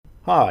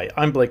Hi,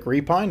 I'm Blake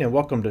Repine, and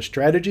welcome to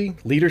Strategy,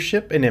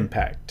 Leadership, and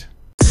Impact.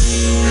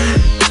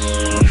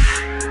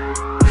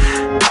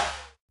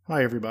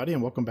 Hi, everybody,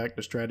 and welcome back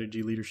to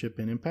Strategy, Leadership,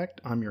 and Impact.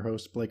 I'm your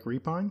host, Blake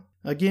Repine.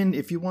 Again,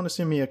 if you want to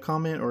send me a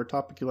comment or a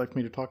topic you'd like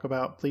me to talk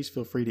about, please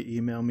feel free to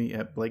email me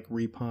at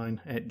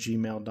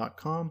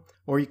blakerepine@gmail.com,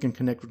 or you can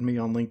connect with me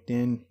on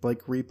LinkedIn,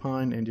 Blake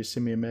Repine, and just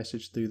send me a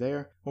message through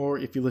there. Or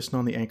if you listen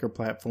on the Anchor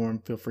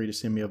platform, feel free to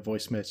send me a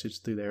voice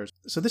message through there.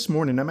 So this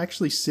morning, I'm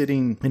actually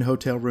sitting in a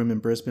hotel room in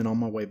Brisbane on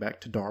my way back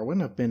to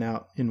Darwin. I've been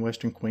out in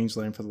Western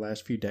Queensland for the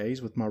last few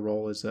days with my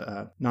role as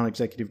a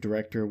non-executive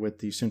director with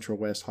the Central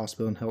West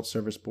Hospital and Health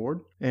Service Board.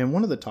 And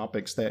one of the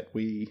topics that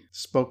we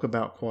spoke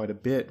about quite a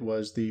bit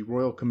was the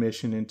Royal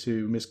Commission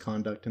into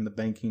Misconduct in the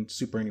Banking,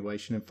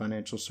 Superannuation, and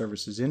Financial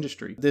Services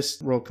Industry.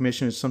 This Royal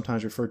Commission is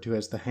sometimes referred to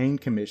as the Hayne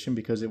Commission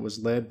because it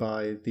was led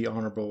by the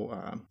Honourable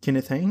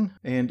Kenneth Hayne.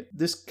 And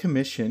this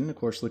commission, of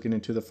course, looking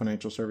into the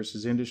financial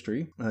services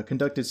industry,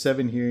 conducted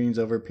 7 hearings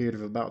over a period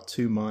of about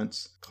 2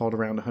 months, called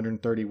around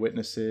 130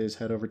 witnesses,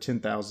 had over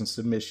 10,000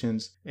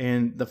 submissions,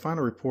 and the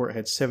final report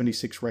had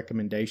 76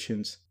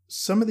 recommendations.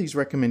 Some of these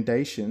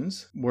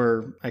recommendations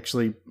were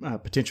actually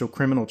potential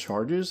criminal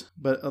charges,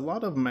 but a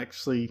lot of them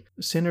actually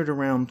centered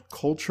around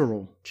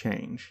cultural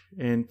change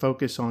and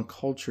focus on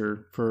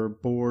culture for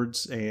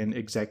boards and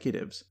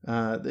executives.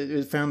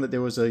 It found that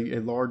there was a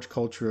large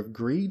culture of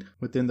greed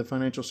within the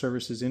financial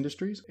services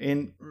industries,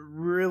 and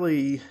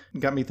really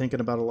got me thinking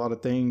about a lot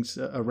of things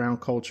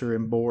around culture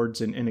and boards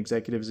and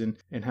executives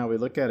and how we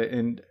look at it.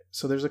 And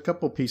so there's a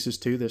couple pieces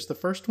to this. The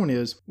first one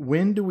is,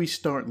 when do we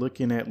start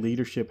looking at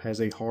leadership as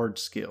a hard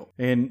skill?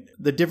 And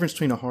the difference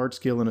between a hard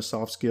skill and a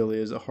soft skill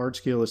is a hard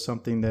skill is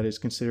something that is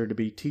considered to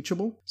be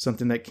teachable,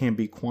 something that can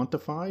be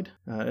quantified.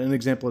 An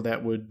example of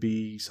that would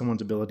be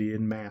someone's ability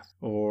in math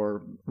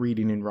or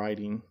reading and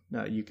writing.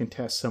 You can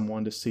test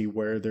someone to see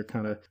where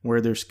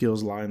their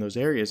skills lie in those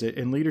areas.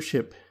 And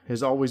leadership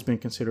has always been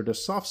considered a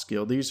soft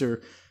skill. These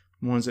are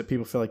ones that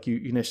people feel like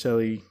you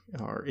necessarily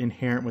are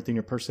inherent within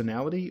your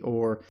personality,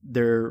 or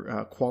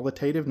they're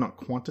qualitative, not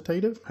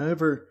quantitative.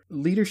 However,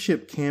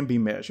 leadership can be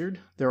measured.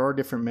 There are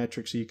different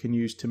metrics that you can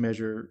use to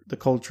measure the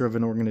culture of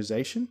an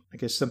organization. I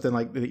guess something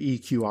like the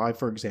EQI,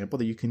 for example,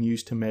 that you can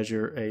use to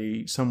measure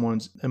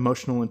someone's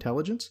emotional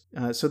intelligence.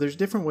 So there's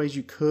different ways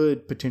you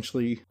could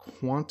potentially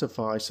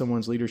quantify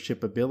someone's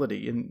leadership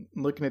ability. And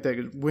looking at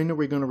that, when are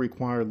we going to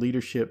require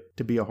leadership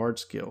to be a hard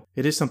skill?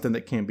 It is something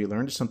that can be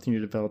learned. It's something you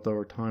develop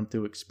over time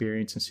through experience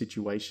and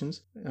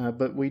situations,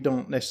 but we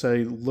don't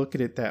necessarily look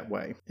at it that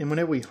way. And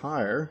whenever we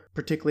hire,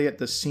 particularly at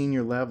the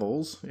senior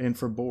levels and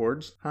for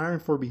boards, hiring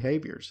for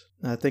behaviors.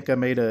 I think I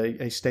made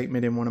a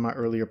statement in one of my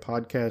earlier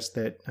podcasts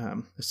that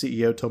a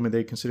CEO told me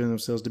they consider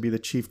themselves to be the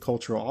chief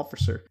cultural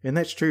officer. And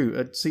that's true.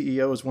 A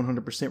CEO is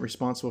 100%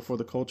 responsible for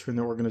the culture in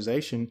their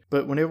organization.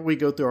 But whenever we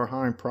go through our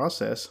hiring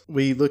process,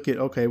 we look at,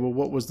 okay, well,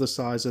 what was the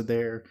size of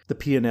the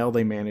P&L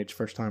they managed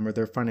first time, or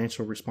their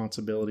financial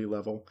responsibility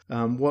level?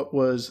 What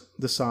was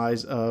the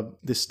size of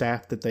the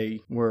staff that they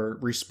were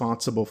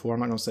responsible for?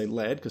 I'm not going to say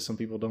led, because some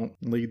people don't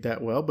lead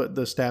that well, but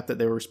the staff that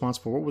they were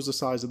responsible for, what was the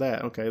size of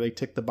that? Okay, they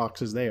ticked the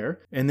boxes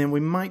there. And then we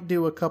might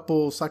do a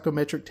couple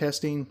psychometric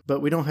testing, but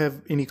we don't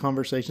have any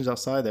conversations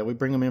outside that. We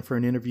bring them in for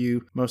an interview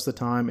most of the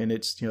time, and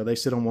it's, they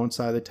sit on one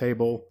side of the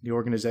table, the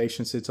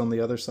organization sits on the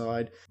other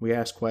side. We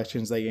ask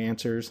questions, they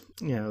answers.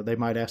 They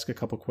might ask a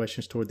couple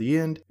questions toward the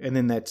end, and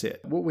then that's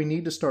it. What we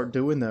need to start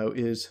doing, though,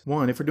 is,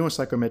 one, if we're doing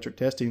psychometric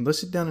testing, let's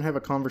sit down and have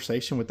a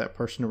conversation with that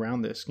person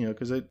around this,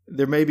 because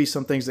there may be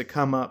some things that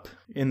come up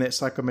in that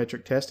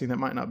psychometric testing that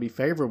might not be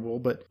favorable,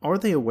 but are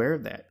they aware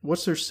of that?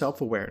 What's their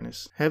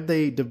self-awareness? Have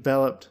they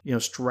developed,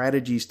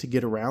 strategies to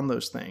get around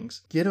those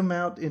things? Get them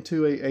out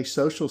into a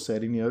social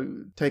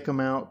setting, take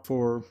them out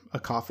for a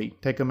coffee,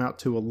 take them out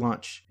to a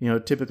lunch.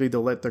 Typically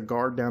they'll let their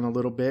guard down a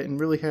little bit and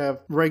really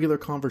have regular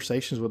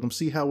conversations with them,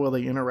 see how well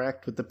they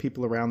interact with the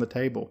people around the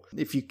table.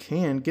 If you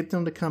can, get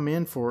them to come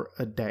in for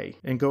a day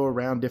and go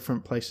around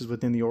different places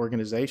within the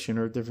organization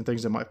or different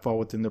things that might fall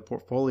within their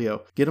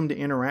portfolio. Get them to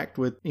interact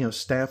with,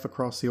 staff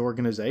across the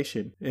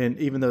organization. And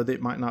even though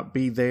it might not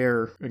be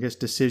their,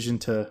 decision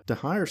to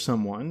hire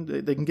someone,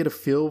 they can get a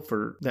feel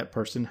for that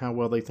person, how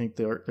well they think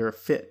they're a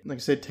fit. Like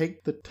I said,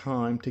 take the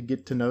time to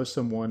get to know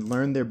someone,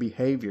 learn their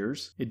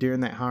behaviors during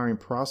that hiring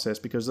process,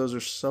 because those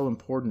are so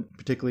important,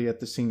 particularly at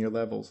the senior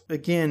levels.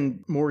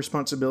 Again, more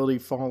responsibility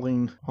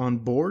falling on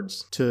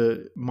boards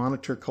to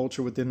monitor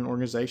culture within an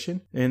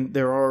organization. And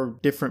there are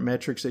different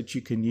metrics that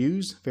you can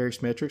use,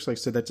 various metrics. Like I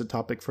said, that's a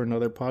topic for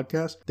another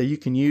podcast, that you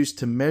can use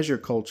to measure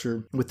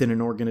culture within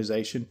an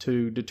organization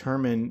to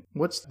determine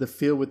what's the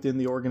feel within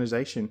the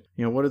organization.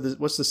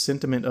 What's the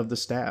sentiment of the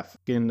staff?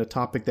 Again, the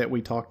topic that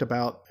we talked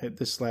about at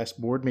this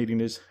last board meeting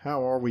is,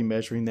 how are we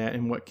measuring that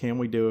and what can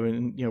we do?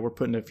 And, we're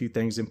putting a few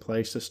things in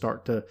place to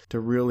start to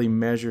really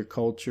measure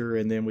culture,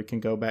 and then we can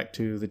go back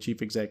to the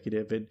chief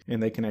executive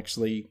and they can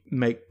actually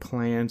make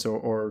plans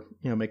or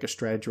make a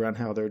strategy around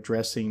how they're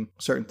addressing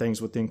certain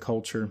things within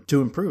culture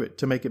to improve it,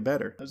 to make it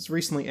better. I was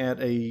recently at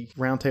a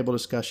roundtable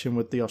discussion discussion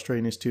with the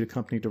Australian Institute of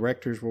Company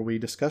Directors where we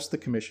discussed the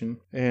commission.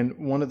 And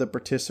one of the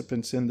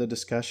participants in the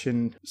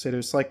discussion said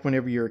it's like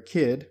whenever you're a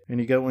kid and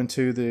you go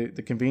into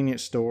the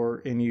convenience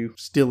store and you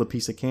steal a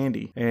piece of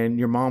candy and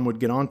your mom would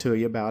get on to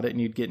you about it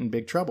and you'd get in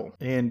big trouble.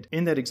 And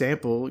in that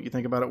example, you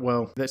think about it,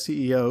 well, that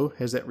CEO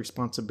has that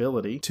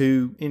responsibility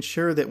to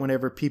ensure that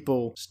whenever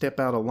people step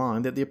out of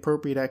line, that the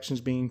appropriate action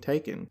is being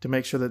taken to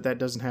make sure that that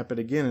doesn't happen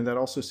again. And that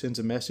also sends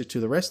a message to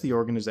the rest of the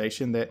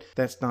organization that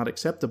that's not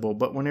acceptable.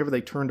 But whenever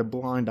they turn a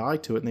blind eye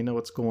to it and they know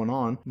what's going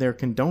on, they're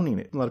condoning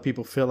it. A lot of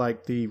people feel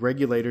like the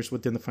regulators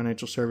within the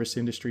financial service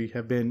industry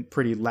have been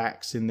pretty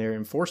lax in their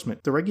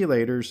enforcement. The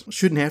regulators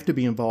shouldn't have to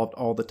be involved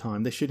all the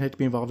time. They shouldn't have to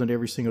be involved in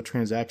every single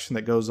transaction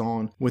that goes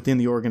on within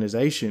the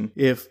organization.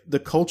 If the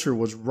culture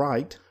was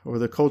right or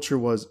the culture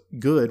was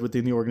good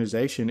within the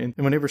organization, and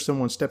whenever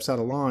someone steps out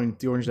of line,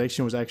 the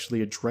organization was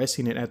actually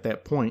addressing it at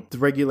that point, the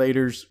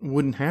regulators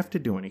wouldn't have to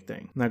do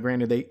anything. Now,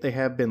 granted, they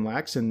have been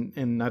lax,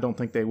 and I don't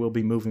think they will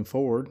be moving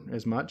forward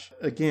as much.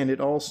 Again, it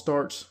all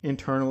starts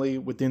internally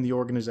within the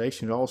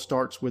organization. It all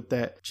starts with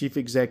that chief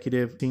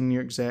executive,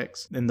 senior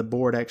execs, and the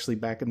board actually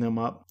backing them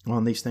up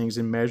on these things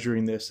and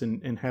measuring this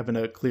and having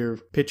a clear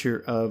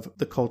picture of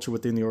the culture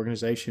within the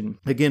organization.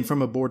 Again,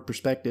 from a board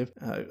perspective,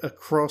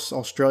 across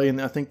Australia,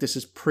 and I think this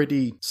is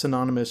pretty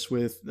synonymous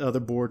with other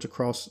boards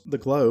across the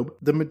globe,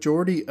 the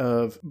majority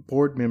of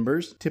board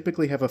members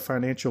typically have a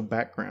financial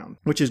background,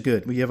 which is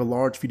good. We have a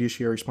large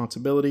fiduciary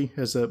responsibility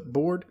as a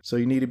board, so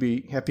you need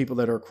to have people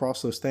that are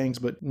across those things.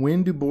 But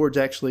when do boards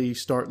actually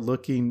start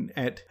looking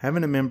at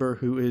having a member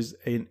who is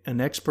an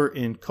expert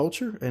in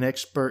culture, an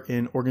expert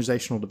in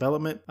organizational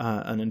development,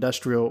 an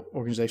industrial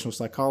organizational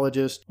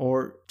psychologist,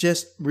 or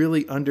just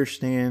really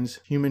understands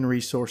human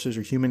resources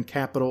or human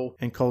capital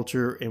and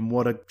culture and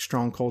what a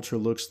strong culture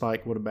looks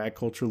like, what a bad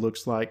culture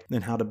looks like,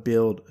 and how to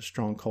build a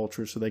strong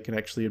culture so they can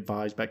actually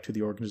advise back to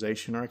the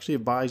organization or actually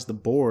advise the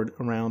board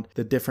around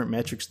the different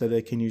metrics that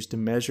they can use to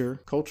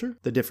measure culture,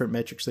 the different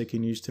metrics they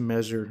can use to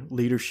measure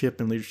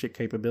leadership and leadership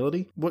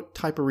capability. What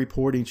type of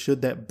reporting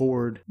should that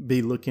board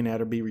be looking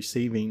at or be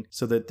receiving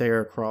so that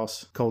they're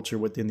across culture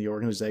within the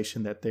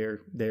organization, that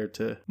they're there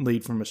to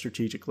lead from a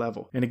strategic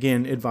level? And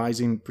again,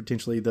 advising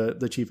potentially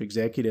the chief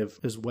executive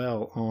as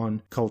well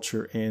on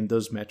culture and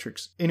those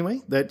metrics.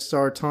 Anyway, that's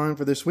our time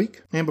for this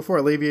week. And before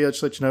I leave you, I'll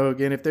just let you know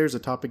again, if there's a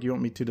topic you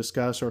want me to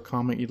discuss or a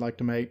comment you'd like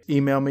to make,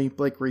 email me,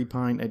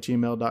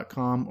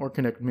 blakerepine@gmail.com, or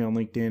connect with me on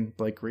LinkedIn,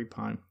 Blake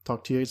Repine.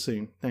 Talk to you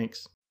soon.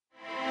 Thanks.